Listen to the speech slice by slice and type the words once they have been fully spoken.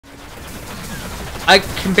I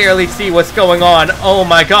can barely see what's going on. Oh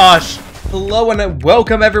my gosh. Hello and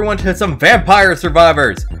welcome everyone to some Vampire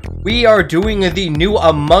Survivors. We are doing the new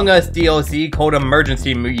Among Us DLC called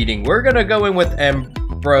Emergency Meeting. We're gonna go in with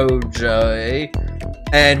Ambrosia,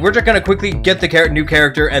 and we're just gonna quickly get the new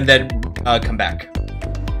character and then come back.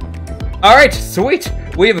 Alright, sweet.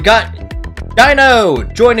 We've got Dino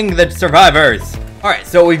joining the survivors. Alright,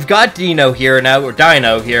 so we've got Dino here now, or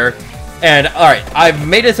Dino here. And, alright, I've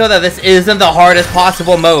made it so that this isn't the hardest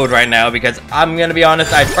possible mode right now, because I'm gonna be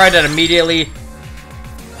honest, I tried it immediately.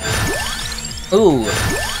 Ooh.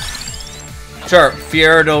 Sure,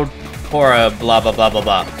 Fierdo Tora, blah, blah, blah, blah,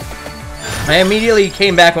 blah. I immediately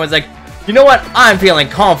came back and was like, you know what? I'm feeling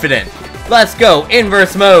confident. Let's go,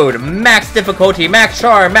 inverse mode, max difficulty, max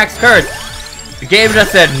charm, max curse. The game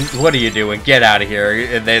just said, what are you doing? Get out of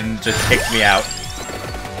here, and then just kicked me out.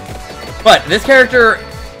 But this character...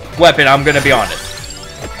 weapon, I'm gonna be honest,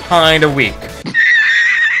 kinda weak.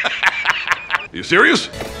 You serious?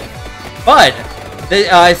 But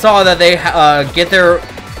I saw that they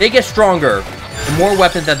get stronger the more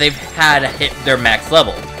weapons that they've had hit their max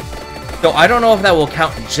level. So I don't know if that will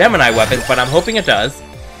count Gemini weapons, but I'm hoping it does.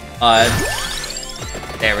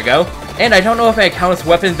 There we go. And I don't know if it counts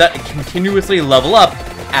weapons that continuously level up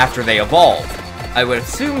after they evolve. I would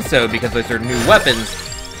assume so because those are new weapons,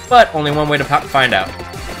 but only one way to find out.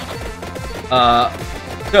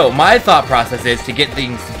 So my thought process is to get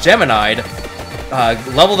things Gemini'd,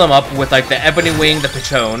 level them up with like the Ebony Wing, the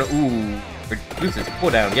Patron, ooh, reduces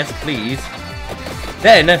cooldown, yes please.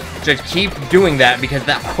 Then, just keep doing that because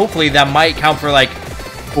hopefully that might count for like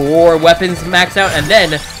 4 weapons max out, and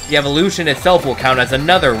then the evolution itself will count as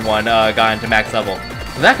another one, gotten to max level.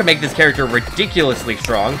 So that could make this character ridiculously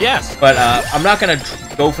strong. Yes. But, I'm not gonna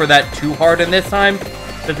go for that too hard in this time.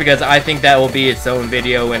 Just because I think that will be its own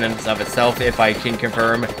video in and of itself if I can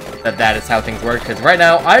confirm that that is how things work. Because right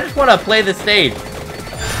now, I just want to play the stage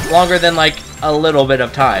longer than like a little bit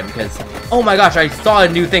of time. Because, oh my gosh, I saw a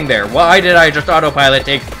new thing there. Why did I just autopilot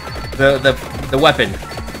take the weapon?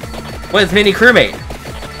 What is mini crewmate?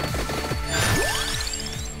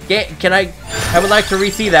 Can I would like to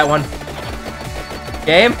re-see that one.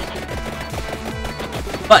 Game?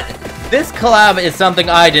 But... this collab is something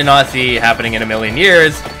I did not see happening in a million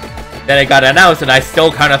years. Then it got announced and I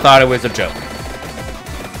still kind of thought it was a joke.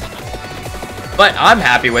 But I'm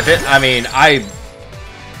happy with it. I mean, I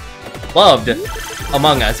loved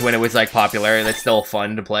Among Us when it was like popular. It's still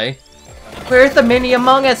fun to play. Where's the mini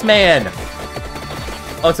Among Us man?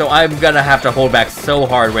 Also, I'm gonna have to hold back so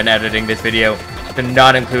hard when editing this video to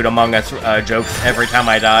not include Among Us jokes every time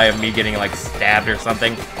I die of me getting like stabbed or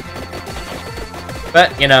something.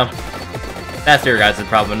 But, you know, that's your guys'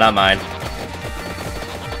 problem, not mine.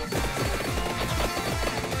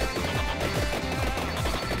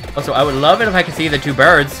 Also, I would love it if I could see the 2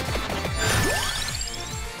 birds.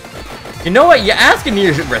 You know what? You ask and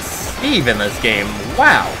you receive in this game.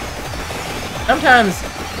 Wow. Sometimes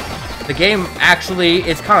the game actually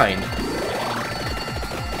is kind.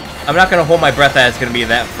 I'm not going to hold my breath that it's going to be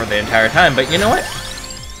that for the entire time, but you know what?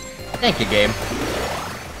 Thank you, game.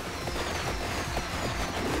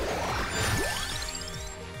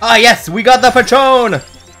 Ah, yes, we got the Patron!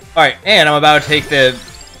 Alright, and I'm about to take the...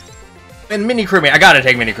 mini crewmate. I gotta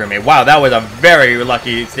take mini crewmate. Wow, that was a very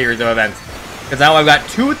lucky series of events. Because now I've got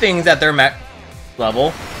 2 things at their max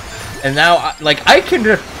level. And now, like, I can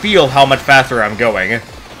just feel how much faster I'm going.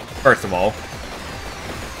 First of all.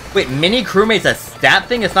 Wait, mini crewmate's a stat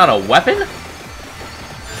thing? It's not a weapon?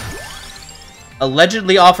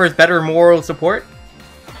 Allegedly offers better moral support?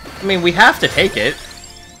 I mean, we have to take it.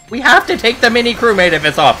 We have to take the mini crewmate if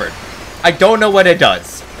it's offered. I don't know what it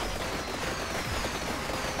does.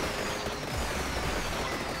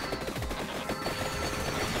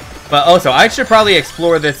 But also, I should probably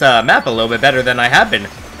explore this map a little bit better than I have been.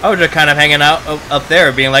 I was just kind of hanging out up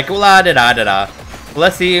there, being like, la da da da da.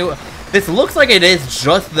 Let's see. This looks like it is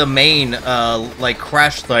just the main, like,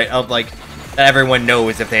 crash site of, like, that everyone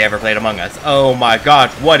knows if they ever played Among Us. Oh my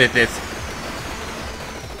gosh, what is this?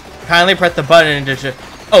 Kindly press the button to...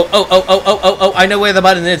 Oh, I know where the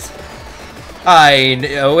button is. I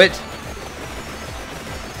know it.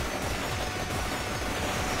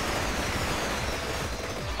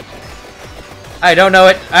 I don't know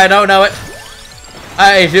it. I don't know it.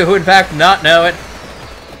 I do, in fact, not know it.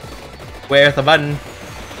 Where's the button?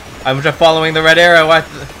 I'm just following the red arrow.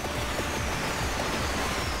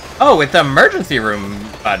 Oh, it's the emergency room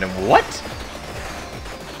button. What?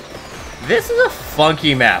 This is a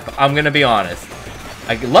funky map, I'm gonna be honest.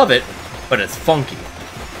 I love it, but it's funky.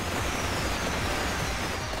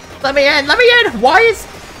 Let me in! Let me in! Why is...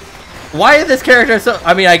 Why is this character so...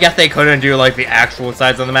 I mean, I guess they couldn't do, like, the actual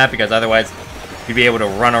size of the map, because otherwise you'd be able to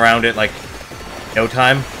run around it, like, no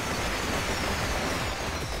time.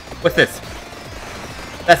 What's this?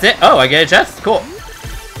 That's it? Oh, I get a chest? Cool.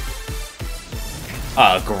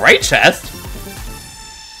 Great chest!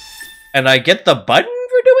 And I get the button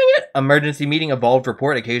for doing it? Emergency meeting evolved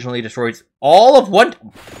report occasionally destroys all of what...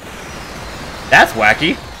 That's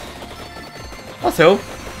wacky. Also,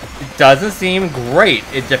 it doesn't seem great,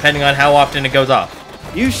 depending on how often it goes off.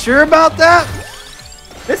 You sure about that?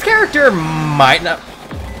 This character might not...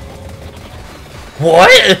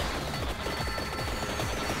 What?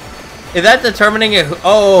 Is that determining it?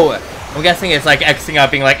 Oh, I'm guessing it's like Xing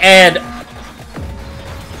out, being like, and...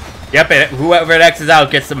 Yep, whoever it X's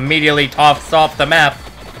out gets immediately tossed off the map.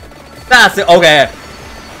 That's it. Okay.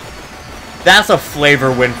 That's a flavor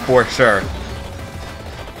win for sure.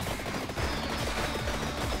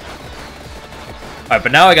 Alright,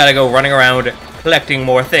 but now I gotta go running around collecting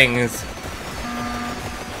more things.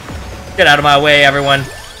 Get out of my way, everyone.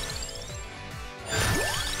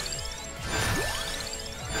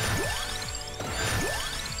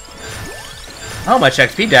 How much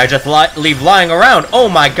XP did I just leave lying around? Oh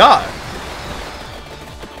my god!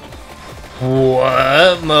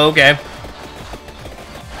 What? Okay.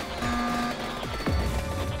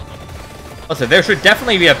 Also, there should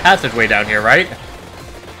definitely be a passageway down here, right?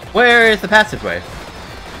 Where is the passageway?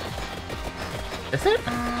 Is it?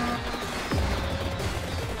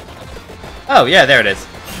 Oh, yeah, there it is.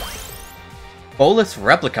 Bolus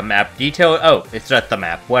replica map. Detail. Oh, it's just the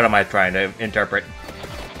map. What am I trying to interpret?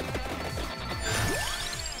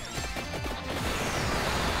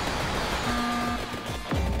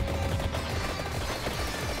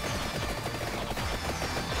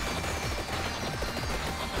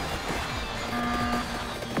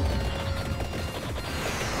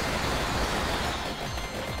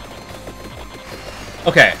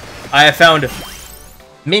 Okay, I have found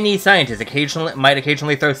mini scientists might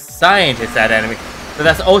occasionally throw scientists at enemies, but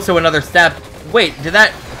that's also another stab. Wait,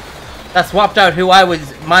 that swapped out who I was,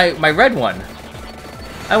 my red one.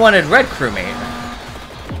 I wanted red crewmate.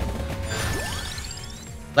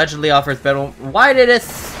 Allegedly offers better. Why did it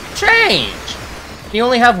change? You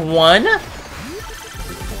only have one?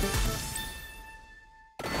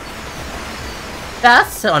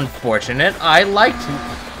 That's unfortunate. I liked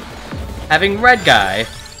having red guy.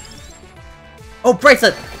 Oh,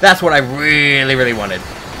 bracelet! That's what I really, really wanted.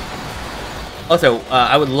 Also,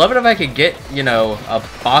 I would love it if I could get, you know, a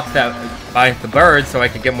box that binds the birds so I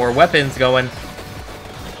could get more weapons going.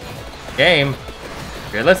 Game,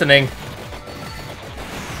 if you're listening.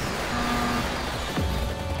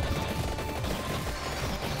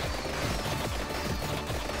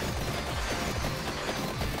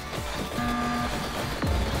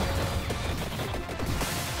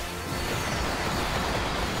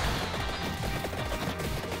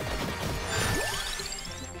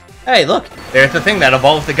 Hey, look! There's the thing that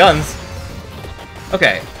evolves the guns.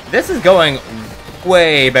 Okay, this is going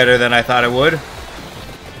way better than I thought it would.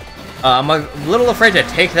 I'm a little afraid to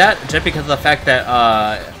take that, just because of the fact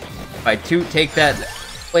that, if I do take that...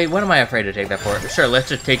 Wait, what am I afraid to take that for? Sure, let's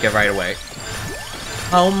just take it right away.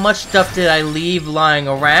 How much stuff did I leave lying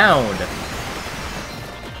around?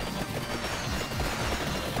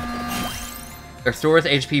 It restores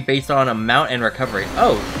HP based on amount and recovery.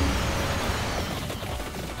 Oh.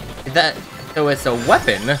 Is that... So it's a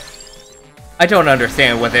weapon? I don't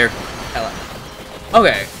understand what they're...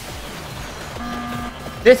 Okay.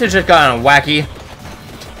 This has just gone wacky.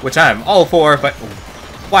 Which I'm all for, but...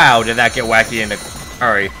 Wow, did that get wacky in a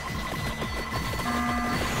hurry.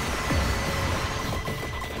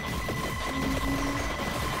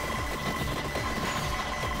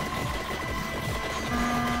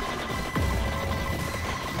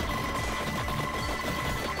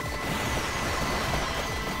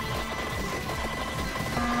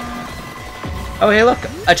 Oh, hey, look,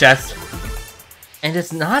 a chest. And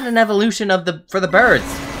it's not an evolution of for the birds.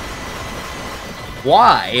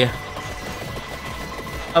 Why?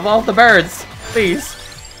 Of all the birds, please.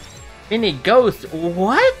 Mini ghost,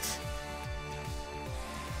 what?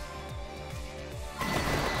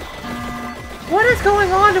 What is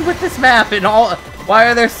going on with this map and all? Why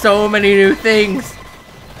are there so many new things?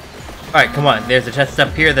 Alright, come on, there's a chest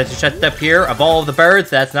up here, there's a chest up here. Evolve the birds,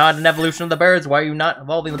 that's not an evolution of the birds. Why are you not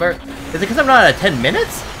evolving the birds? Is it because I'm not at 10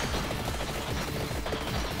 minutes?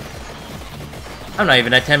 I'm not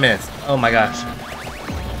even at 10 minutes. Oh my gosh.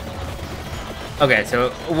 Okay, so,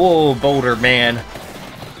 whoa, Boulder Man.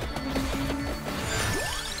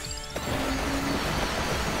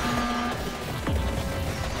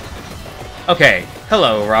 Okay,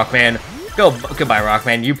 hello, Rockman. Goodbye,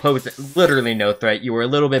 Rockman. You pose literally no threat. You were a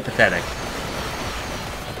little bit pathetic.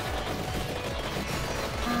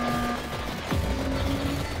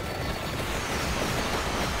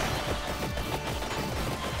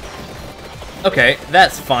 Okay,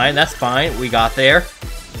 that's fine, that's fine. We got there.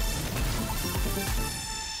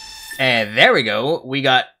 And there we go. We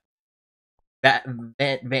got that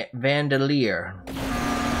Vandalier.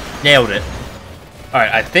 Nailed it.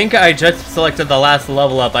 Alright, I think I just selected the last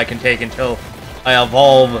level up I can take until I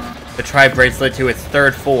evolve the Tribe Bracelet to its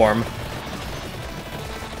third form.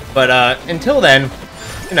 But, until then,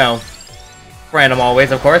 you know, random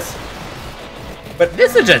always, of course. But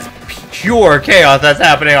this is just pure chaos that's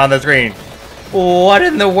happening on the screen. What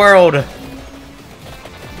in the world?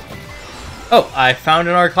 Oh, I found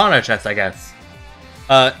an Arcana chest, I guess.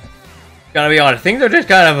 Gonna be honest, things are just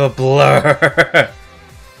kind of a blur.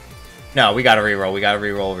 No, we gotta reroll, we gotta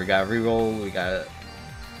reroll, we gotta reroll, we gotta...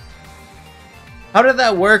 How did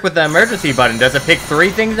that work with the emergency button? Does it pick 3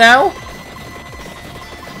 things now?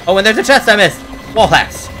 Oh, and there's a chest I missed! Wall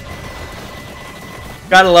hacks!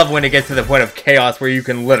 Gotta love when it gets to the point of chaos where you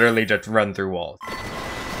can literally just run through walls.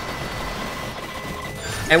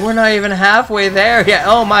 And we're not even halfway there yet.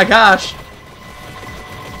 Oh my gosh.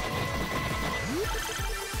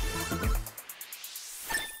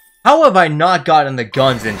 How have I not gotten the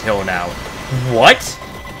guns until now? What?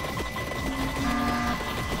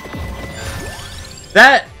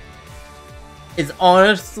 That is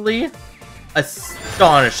honestly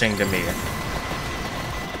astonishing to me.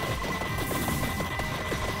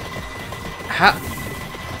 How?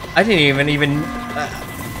 I didn't even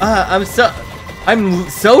I'm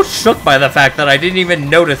so shook by the fact that I didn't even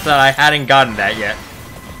notice that I hadn't gotten that yet.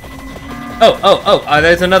 Oh,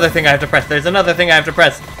 there's another thing I have to press. There's another thing I have to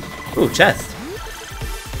press. Ooh, chest.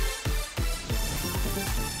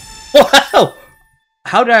 Wow!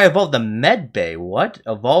 How did I evolve the med bay? What?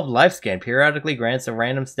 Evolved life scan periodically grants a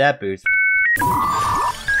random stat boost.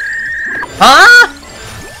 Huh?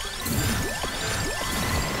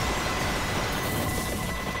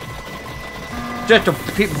 Just a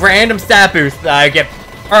random stat boost that I get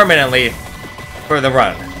permanently for the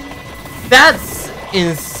run. That's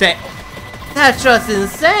insane. That's just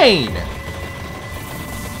insane.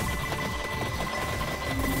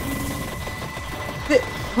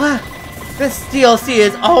 What? This DLC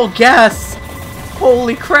is all gas.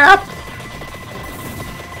 Holy crap.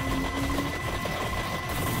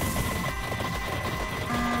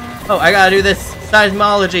 Oh, I gotta do this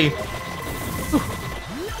seismology.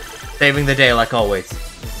 Saving the day like always,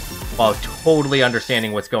 while totally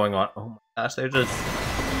understanding what's going on. Oh my gosh, they're just...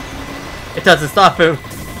 It doesn't stop him.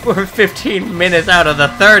 We're 15 minutes out of the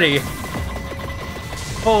 30.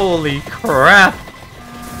 Holy crap.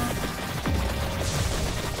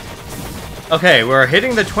 Okay, we're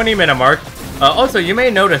hitting the 20-minute mark. Also, you may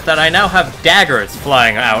notice that I now have daggers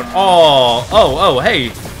flying out. Oh,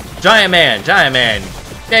 hey, giant man,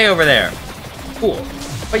 stay over there. Cool.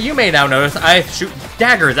 But you may now notice I shoot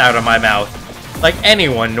daggers out of my mouth, like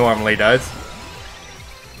anyone normally does.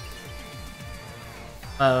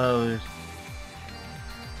 Oh,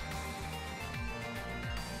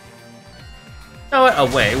 what?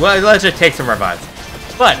 Oh wait, well, let's just take some revives.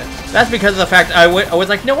 But that's because of the fact I was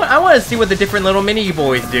like, you know what? I want to see what the different little mini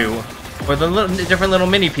boys do, or the different little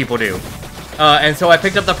mini people do. And so I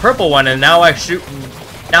picked up the purple one, and now I shoot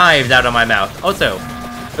knives out of my mouth. Also,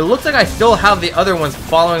 it looks like I still have the other ones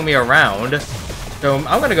following me around. So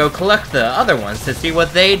I'm gonna go collect the other ones to see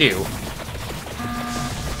what they do.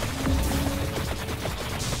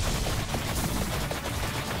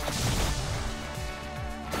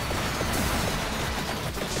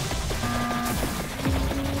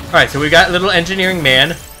 Alright, so we got little engineering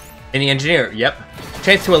man. Mini engineer, yep.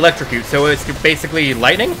 Chance to electrocute, so it's basically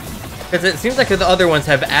lightning? Because it seems like the other ones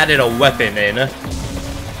have added a weapon in.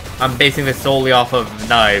 I'm basing this solely off of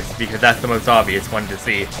knives, because that's the most obvious one to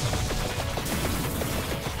see.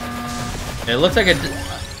 It looks like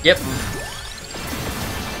yep.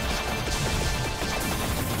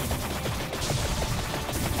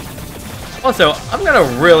 Also, I'm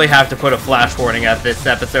gonna really have to put a flash warning at this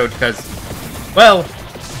episode, because, well,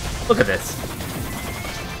 look at this.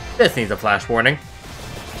 This needs a flash warning.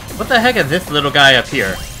 What the heck is this little guy up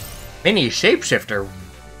here? Mini shapeshifter.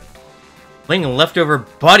 Ling leftover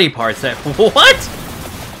body parts that... What?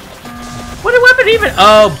 What a weapon even...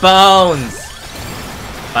 Oh, bones.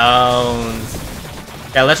 Bones.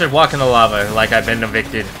 Yeah, let's just walk in the lava like I've been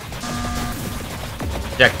evicted.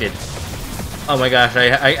 Ejected. Oh my gosh,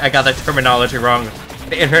 I got the terminology wrong.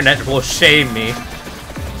 The internet will shame me.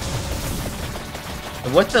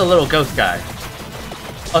 What's the little ghost guy?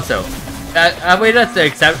 Also, we just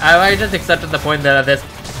accepted the point that this,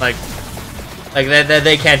 like that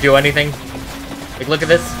they can't do anything. Like, look at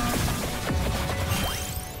this.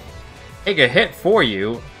 Take a hit for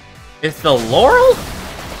you. It's the Laurel?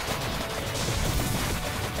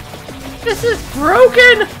 This is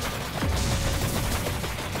broken!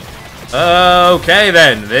 Okay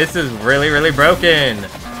then, this is really, really broken.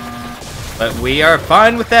 But we are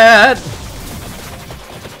fine with that.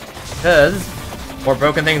 Because the more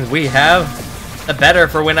broken things we have, the better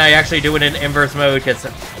for when I actually do it in inverse mode, because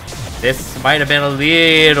this might have been a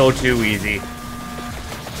little too easy.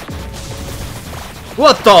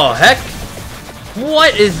 What the heck?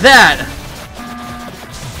 What is that?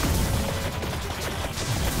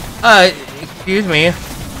 Excuse me.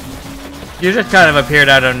 You just kind of appeared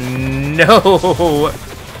out of no.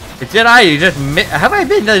 Did I just have I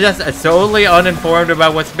been just solely uninformed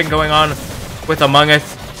about what's been going on with Among Us?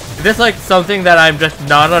 Is this like something that I'm just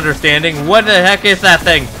not understanding? What the heck is that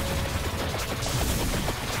thing?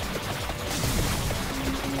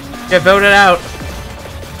 Get voted out.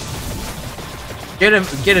 Get him,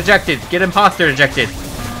 get ejected. Get imposter ejected.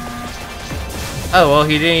 Oh, well,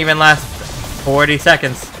 he didn't even last 40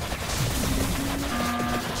 seconds.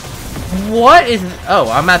 What is... Oh,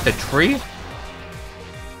 I'm at the tree?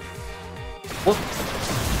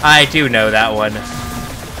 Whoops. I do know that one.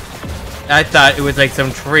 I thought it was like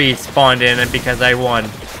some tree spawned in and because I won.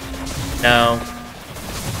 No.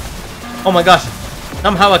 Oh my gosh.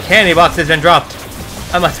 Somehow a candy box has been dropped.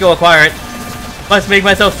 I must go acquire it. Must make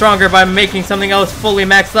myself stronger by making something else fully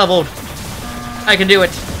max leveled. I can do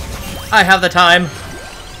it. I have the time.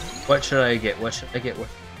 What should I get? What should I get? What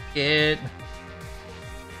should I get?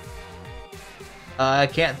 I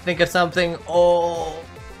can't think of something. Oh,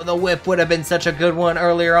 the whip would have been such a good one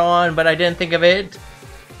earlier on, but I didn't think of it.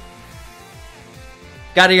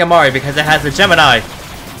 Gotta get Amari because it has a Gemini.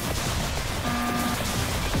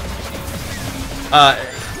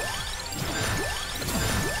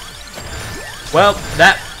 Well,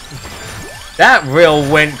 that reel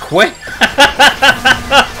went quick.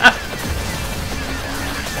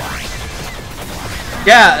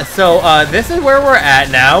 Yeah, so this is where we're at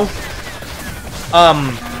now.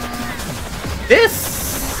 This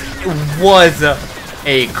was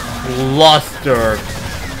a cluster.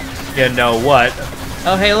 You know what?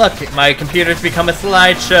 Oh, hey, look, my computer's become a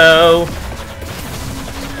slideshow.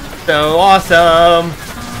 So awesome.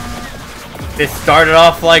 This started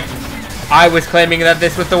off like I was claiming that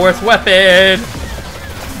this was the worst weapon.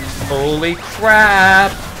 Holy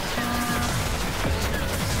crap.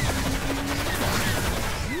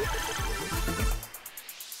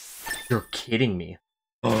 You're kidding me.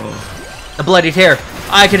 Oh. A bloody tear.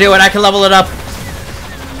 I can do it. I can level it up.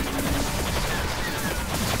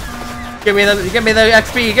 Give me the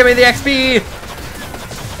XP. Give me the XP.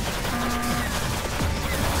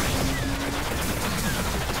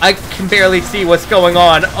 I can barely see what's going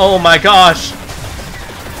on. Oh my gosh.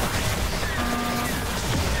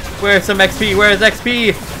 Where's some XP? Where's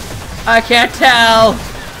XP? I can't tell.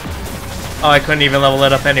 Oh, I couldn't even level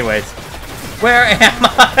it up anyways. Where am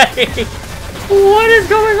I? What is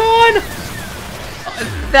going on?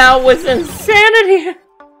 That was insanity.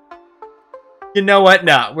 You know what?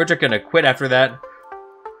 Nah, we're just gonna quit after that.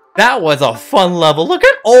 That was a fun level. Look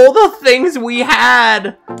at all the things we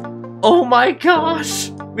had. Oh my gosh.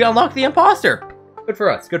 We unlocked the imposter. Good for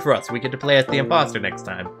us. Good for us. We get to play as the imposter next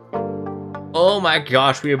time. Oh my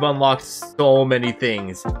gosh. We have unlocked so many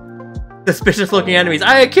things. Suspicious looking enemies.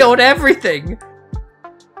 I killed everything.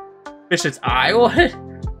 Suspicious eye.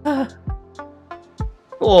 What?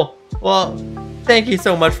 Cool. Well, thank you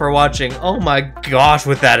so much for watching. Oh my gosh,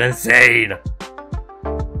 was that insane.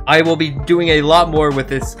 I will be doing a lot more with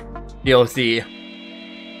this DLC.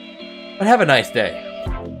 But have a nice day.